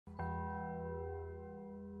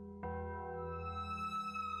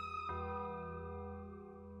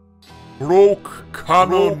broke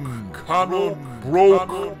Canon,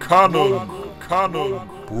 broke Canon,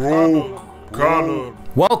 broke Canon.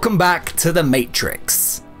 Welcome back to The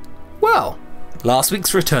Matrix. Well, last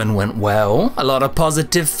week's return went well, a lot of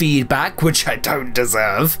positive feedback, which I don't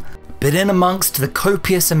deserve. But in amongst the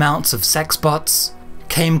copious amounts of sex bots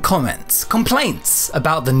came complaints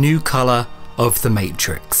about the new colour of The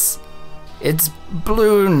Matrix. It's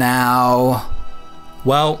blue now.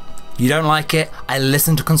 Well, you don't like it, I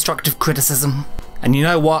listen to constructive criticism. And you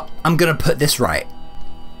know what? I'm gonna put this right.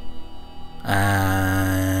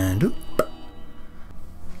 And... oop.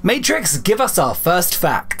 Matrix, give us our first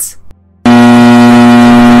fact. Jesus,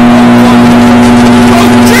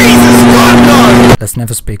 God, no! Let's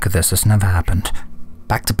never speak of this never happened.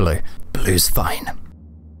 Back to blue. Blue's fine.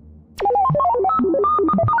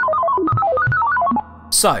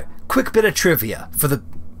 So, quick bit of trivia for the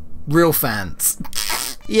real fans.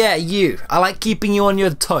 Yeah, you. I like keeping you on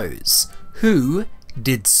your toes. Who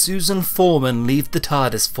did Susan Foreman leave the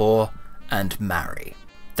TARDIS for and marry?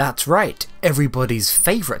 That's right, everybody's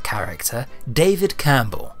favourite character, David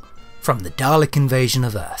Campbell, from the Dalek invasion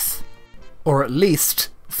of Earth. Or at least,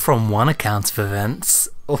 from one account of events.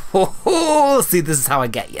 Oh, see, this is how I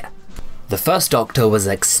get you. The first Doctor was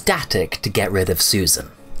ecstatic to get rid of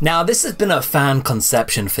Susan. Now, this has been a fan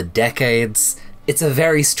conception for decades. It's a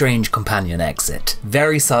very strange companion exit.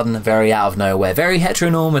 Very sudden, very out of nowhere, very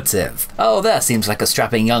heteronormative. Oh, there seems like a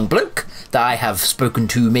strapping young bloke that I have spoken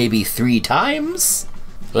to maybe 3 times.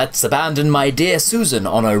 Let's abandon my dear Susan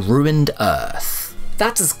on a ruined Earth.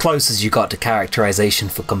 That's as close as you got to characterization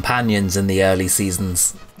for companions in the early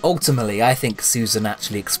seasons. Ultimately, I think Susan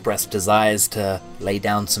actually expressed desires to lay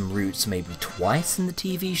down some roots maybe twice in the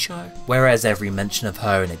TV show, whereas every mention of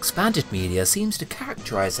her in expanded media seems to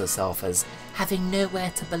characterize herself as having nowhere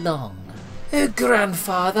to belong. Oh,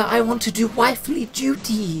 grandfather, I want to do wifely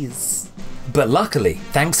duties. But luckily,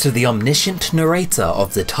 thanks to the omniscient narrator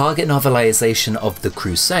of the target novelization of The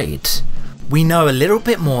Crusade, we know a little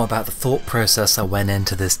bit more about the thought process that went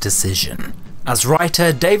into this decision. As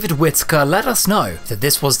writer David Whittaker let us know that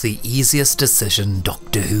this was the easiest decision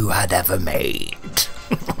Doctor Who had ever made.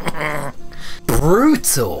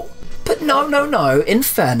 Brutal. But no, in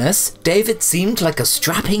fairness, David seemed like a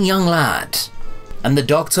strapping young lad. And the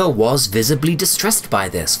Doctor was visibly distressed by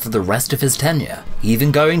this for the rest of his tenure,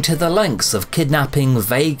 even going to the lengths of kidnapping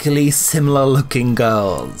vaguely similar looking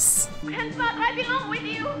girls. Grandfather, I belong with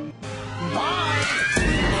you!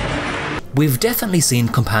 Bye! We've definitely seen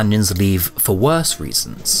companions leave for worse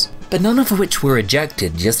reasons, but none of which were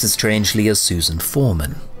ejected just as strangely as Susan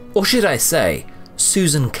Foreman. Or should I say,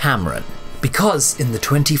 Susan Cameron. Because in the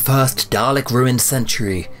 21st Dalek ruined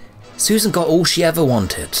century, Susan got all she ever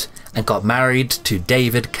wanted, and got married to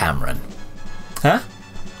David Cameron. Huh?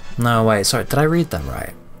 No, wait, sorry, did I read that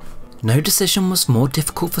right? No decision was more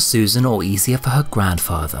difficult for Susan or easier for her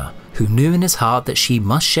grandfather, who knew in his heart that she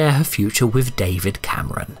must share her future with David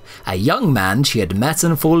Cameron, a young man she had met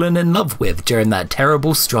and fallen in love with during that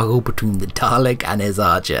terrible struggle between the Dalek and his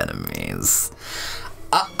arch-enemies.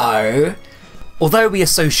 Uh-oh. Although we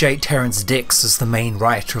associate Terrance Dicks as the main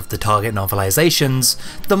writer of the target novelizations,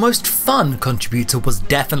 the most fun contributor was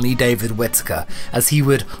definitely David Whittaker, as he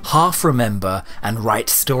would half remember and write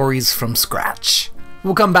stories from scratch.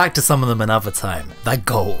 We'll come back to some of them another time. They're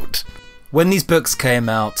gold. When these books came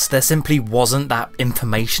out, there simply wasn't that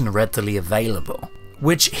information readily available,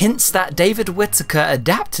 which hints that David Whittaker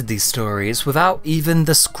adapted these stories without even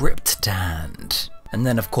the script to hand. And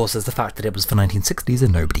then of course there's the fact that it was the 1960s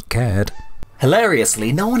and nobody cared.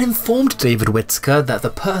 Hilariously, no one informed David Whittaker that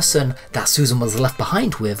the person that Susan was left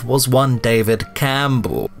behind with was one David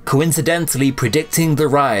Campbell, coincidentally predicting the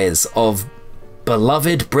rise of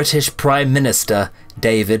beloved British Prime Minister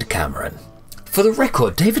David Cameron. For the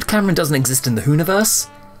record, David Cameron doesn't exist in the Whoniverse.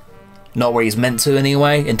 Not where he's meant to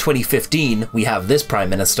anyway. In 2015, we have this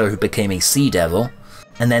Prime Minister who became a Sea Devil,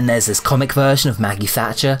 and then there's this comic version of Maggie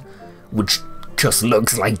Thatcher, which just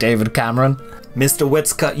looks like David Cameron. Mr.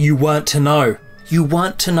 Whittaker, you weren't to know. You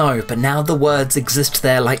weren't to know, but now the words exist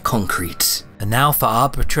there like concrete. And now for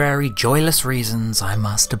arbitrary, joyless reasons, I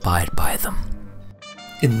must abide by them.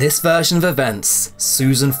 In this version of events,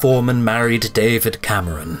 Susan Foreman married David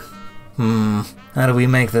Cameron. How do we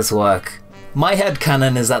make this work? My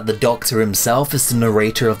headcanon is that the Doctor himself is the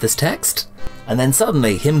narrator of this text, and then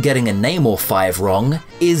suddenly him getting a name or 5 wrong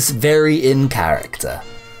is very in character.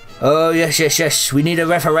 Oh, yes, we need a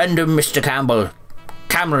referendum, Mr.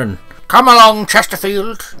 Cameron. Come along,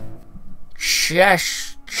 Chesterfield.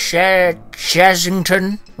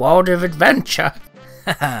 Chessington, World of Adventure.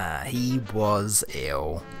 He was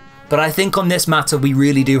ill. But I think on this matter we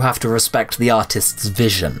really do have to respect the artist's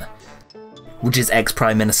vision. which is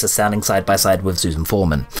ex-Prime Minister standing side by side with Susan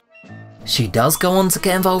Foreman. She does go on to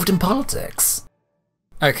get involved in politics.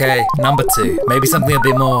 Okay, number 2, maybe something a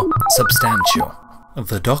bit more substantial.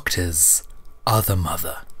 The Doctor's other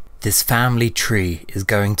mother. This family tree is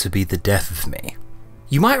going to be the death of me.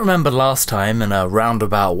 You might remember last time, in a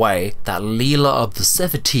roundabout way, that Leela of the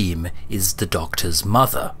Sever team is the Doctor's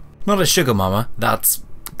mother. Not a sugar mama, that's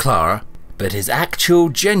Clara, but his actual,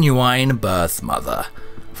 genuine birth mother,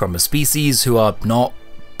 from a species who are not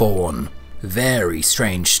born. Very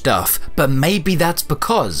strange stuff, but maybe that's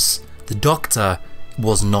because the Doctor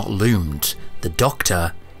was not loomed. The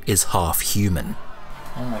Doctor is half human.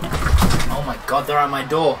 Oh my god, they're at my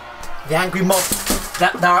door. The angry mob, they're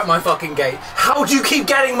at my fucking gate. How do you keep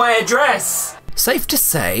getting my address? Safe to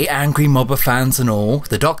say, angry mobber fans and all,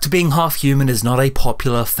 the Doctor being half human is not a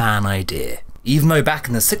popular fan idea. Even though back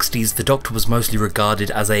in the 60s, the Doctor was mostly regarded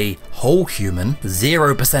as a whole human,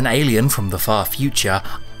 0% alien from the far future,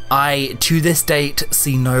 I, to this date,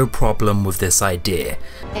 see no problem with this idea.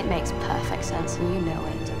 It makes perfect sense and you know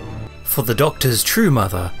it. For the Doctor's true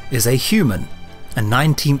mother is a human, a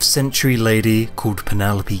 19th century lady called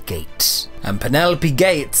Penelope Gates. And Penelope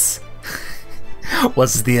Gates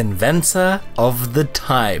was the inventor of the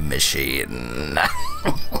time machine.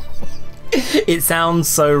 It sounds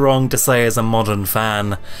so wrong to say as a modern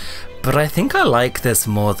fan, but I think I like this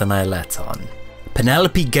more than I let on.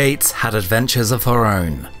 Penelope Gates had adventures of her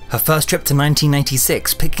own. Her first trip to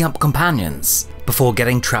 1996, picking up companions, before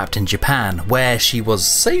getting trapped in Japan, where she was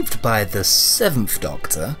saved by the 7th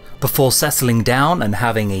Doctor, before settling down and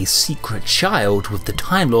having a secret child with the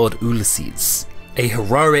Time Lord Ulysses, a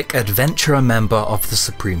heroic adventurer member of the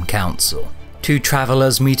Supreme Council. 2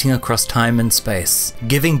 travellers meeting across time and space,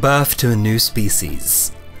 giving birth to a new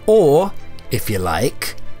species. Or, if you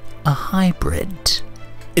like, a hybrid.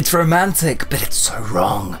 It's romantic, but it's so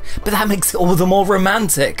wrong. But that makes it all the more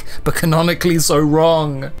romantic, but canonically so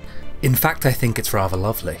wrong. In fact, I think it's rather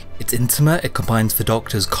lovely. It's intimate, it combines the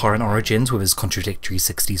Doctor's current origins with his contradictory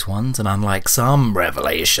 60s ones, and unlike some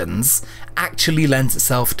revelations, actually lends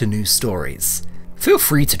itself to new stories. Feel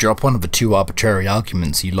free to drop one of the 2 arbitrary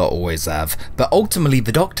arguments you lot always have, but ultimately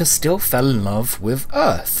the Doctor still fell in love with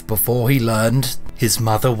Earth before he learned his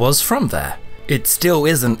mother was from there. It still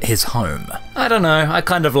isn't his home. I don't know, I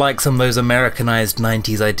kind of like some of those Americanized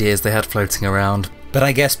 90s ideas they had floating around, but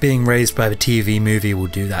I guess being raised by the TV movie will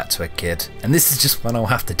do that to a kid, and this is just one I'll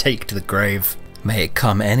have to take to the grave. May it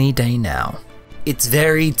come any day now. It's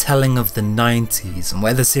very telling of the 90s and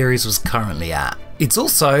where the series was currently at. It's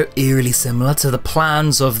also eerily similar to the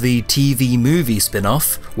plans of the TV movie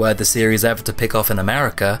spin-off, were the series ever to pick off in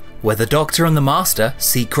America, where the Doctor and the Master,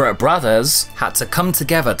 secret brothers, had to come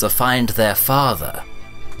together to find their father.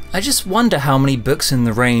 I just wonder how many books in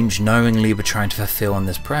the range knowingly were trying to fulfill on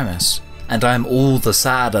this premise. And I'm all the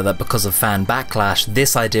sadder that because of fan backlash,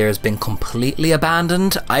 this idea has been completely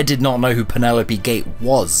abandoned. I did not know who Penelope Gate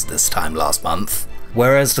was this time last month.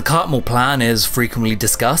 Whereas the Cartmel plan is frequently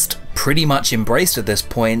discussed, pretty much embraced at this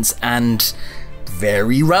point, and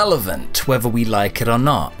very relevant, whether we like it or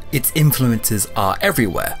not. Its influences are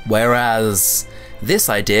everywhere, whereas this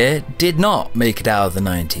idea did not make it out of the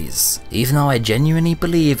 90s, even though I genuinely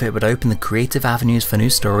believe it would open the creative avenues for new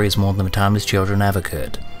stories more than the Timeless Children ever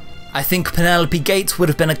could. I think Penelope Gates would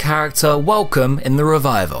have been a character welcome in the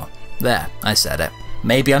revival. There, I said it.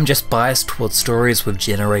 Maybe I'm just biased towards stories with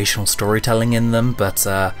generational storytelling in them, but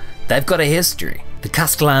they've got a history. The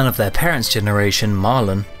Castellan of their parents' generation,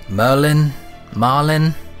 Merlin,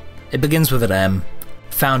 it begins with an M,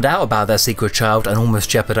 found out about their secret child and almost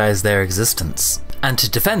jeopardized their existence. And to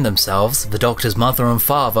defend themselves, the Doctor's mother and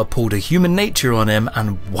father pulled a human nature on him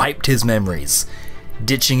and wiped his memories,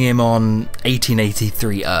 ditching him on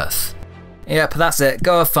 1883 Earth. Yep, that's it,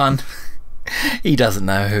 go have fun. He doesn't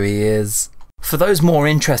know who he is. For those more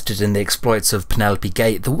interested in the exploits of Penelope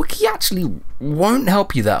Gate, the wiki actually won't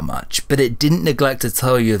help you that much, but it didn't neglect to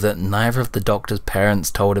tell you that neither of the Doctor's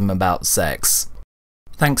parents told him about sex.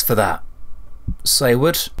 Thanks for that.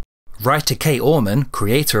 Sayward. Writer Kate Orman,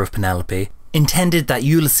 creator of Penelope, intended that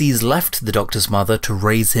Ulysses left the Doctor's mother to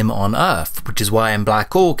raise him on Earth, which is why in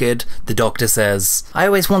Black Orchid, the Doctor says, "I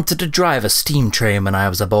always wanted to drive a steam train when I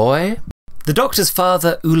was a boy." The Doctor's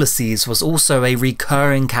father, Ulysses, was also a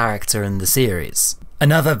recurring character in the series.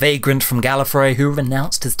 Another vagrant from Gallifrey who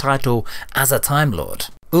renounced his title as a Time Lord.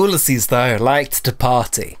 Ulysses, though, liked to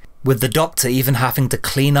party, with the Doctor even having to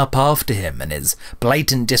clean up after him and his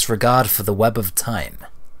blatant disregard for the web of time.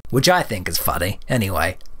 Which I think is funny,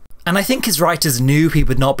 anyway. And I think his writers knew he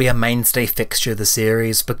would not be a mainstay fixture of the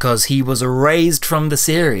series because he was erased from the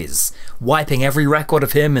series, wiping every record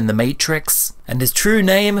of him in The Matrix, and his true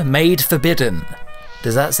name made forbidden.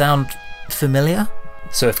 Does that sound familiar?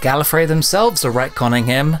 So if Gallifrey themselves are retconning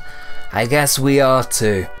him, I guess we are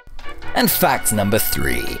too. And fact number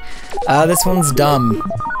 3. This one's dumb.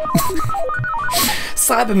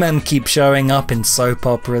 Cybermen keep showing up in soap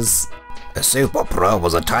operas. A soap opera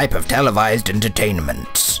was a type of televised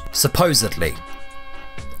entertainment. Supposedly.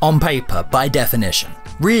 On paper, by definition.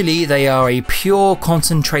 Really, they are a pure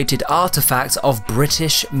concentrated artifact of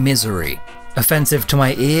British misery. Offensive to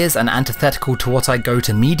my ears and antithetical to what I go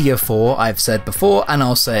to media for, I've said before and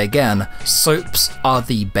I'll say again, soaps are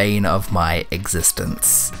the bane of my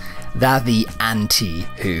existence. They're the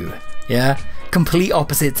anti-Who, yeah? Complete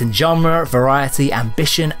opposites in genre, variety,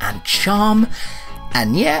 ambition and charm,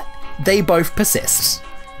 and yet they both persist.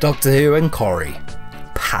 Doctor Who and Corrie.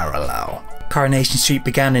 Parallel. Coronation Street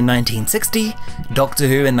began in 1960, Doctor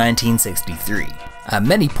Who in 1963. At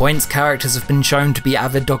many points, characters have been shown to be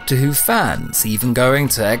avid Doctor Who fans, even going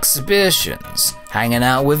to exhibitions, hanging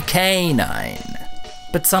out with Canon.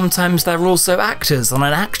 But sometimes they're also actors on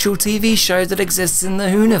an actual TV show that exists in the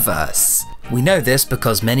Whoniverse. We know this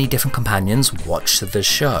because many different companions watch the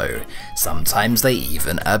show. Sometimes they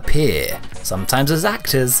even appear. Sometimes as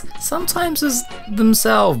actors, sometimes as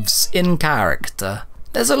themselves in character.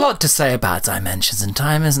 There's a lot to say about dimensions in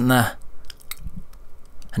time, isn't there?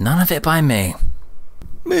 And none of it by me.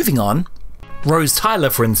 Moving on. Rose Tyler,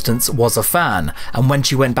 for instance, was a fan, and when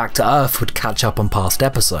she went back to Earth would catch up on past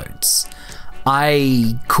episodes.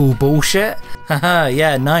 I call bullshit? Haha,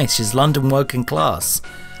 yeah, nice, she's London working class.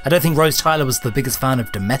 I don't think Rose Tyler was the biggest fan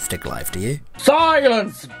of Domestic Life, do you?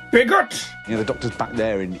 Silence, bigot! You know, the Doctor's back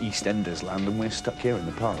there in Eastenders land and we're stuck here in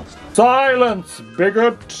the past. Silence,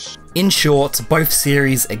 bigot! In short, both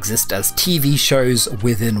series exist as TV shows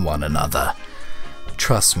within one another.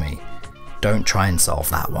 Trust me, don't try and solve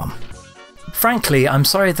that one. Frankly, I'm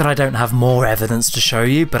sorry that I don't have more evidence to show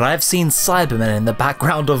you, but I've seen Cybermen in the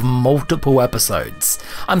background of multiple episodes.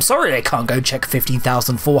 I'm sorry I can't go check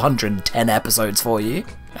 15,410 episodes for you.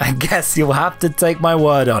 I guess you'll have to take my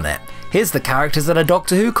word on it. Here's the characters at a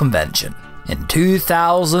Doctor Who convention in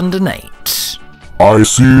 2008. I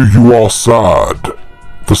see you are sad.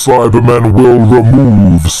 The Cybermen will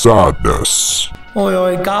remove sadness. Oi,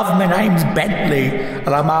 oi, Gov, my name's Bentley, and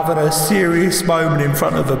I'm having a serious moment in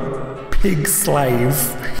front of a pig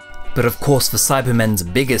slave. But of course, the Cybermen's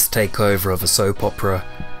biggest takeover of a soap opera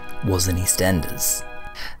was in EastEnders.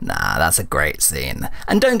 Nah, that's a great scene.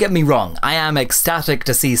 And don't get me wrong, I am ecstatic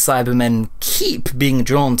to see Cybermen keep being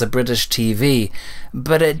drawn to British TV,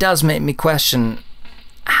 but it does make me question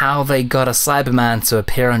how they got a Cyberman to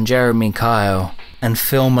appear on Jeremy Kyle and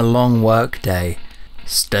film a long workday.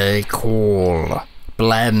 Stay cool,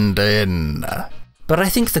 blend in. But I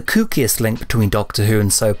think the kookiest link between Doctor Who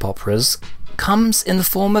and soap operas comes in the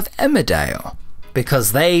form of Emmerdale,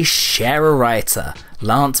 because they share a writer.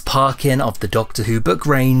 Lance Parkin of the Doctor Who book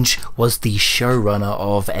range was the showrunner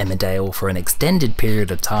of Emmerdale for an extended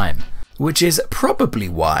period of time, which is probably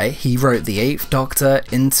why he wrote the 8th Doctor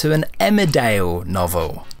into an Emmerdale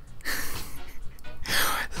novel.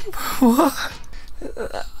 What?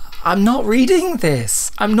 I'm not reading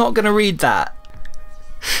this. I'm not gonna read that.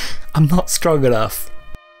 I'm not strong enough.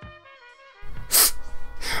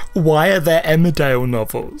 Why are there Emmerdale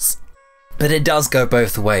novels? But it does go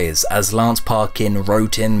both ways, as Lance Parkin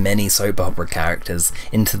wrote in many soap opera characters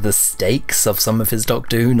into the stakes of some of his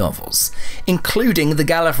Doctor Who novels, including the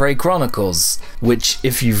Gallifrey Chronicles, which,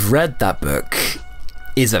 if you've read that book,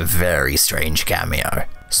 is a very strange cameo.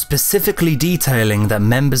 Specifically detailing that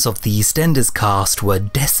members of the EastEnders cast were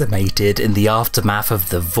decimated in the aftermath of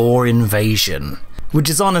the Vor invasion, which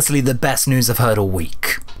is honestly the best news I've heard all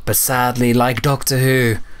week. But sadly, like Doctor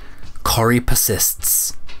Who, Corrie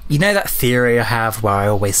persists. You know that theory I have where I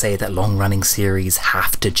always say that long-running series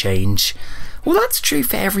have to change? Well, that's true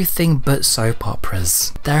for everything but soap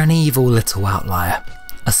operas. They're an evil little outlier.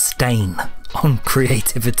 A stain on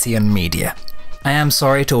creativity and media. I am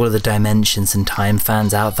sorry to all of the Dimensions and Time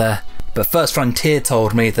fans out there, but First Frontier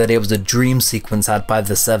told me that it was a dream sequence had by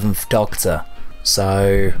the 7th Doctor.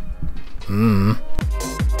 So...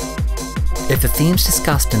 If the themes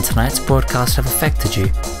discussed in tonight's broadcast have affected you,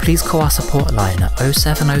 please call our support line at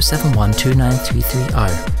 07071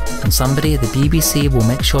 29330, and somebody at the BBC will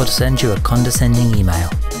make sure to send you a condescending email.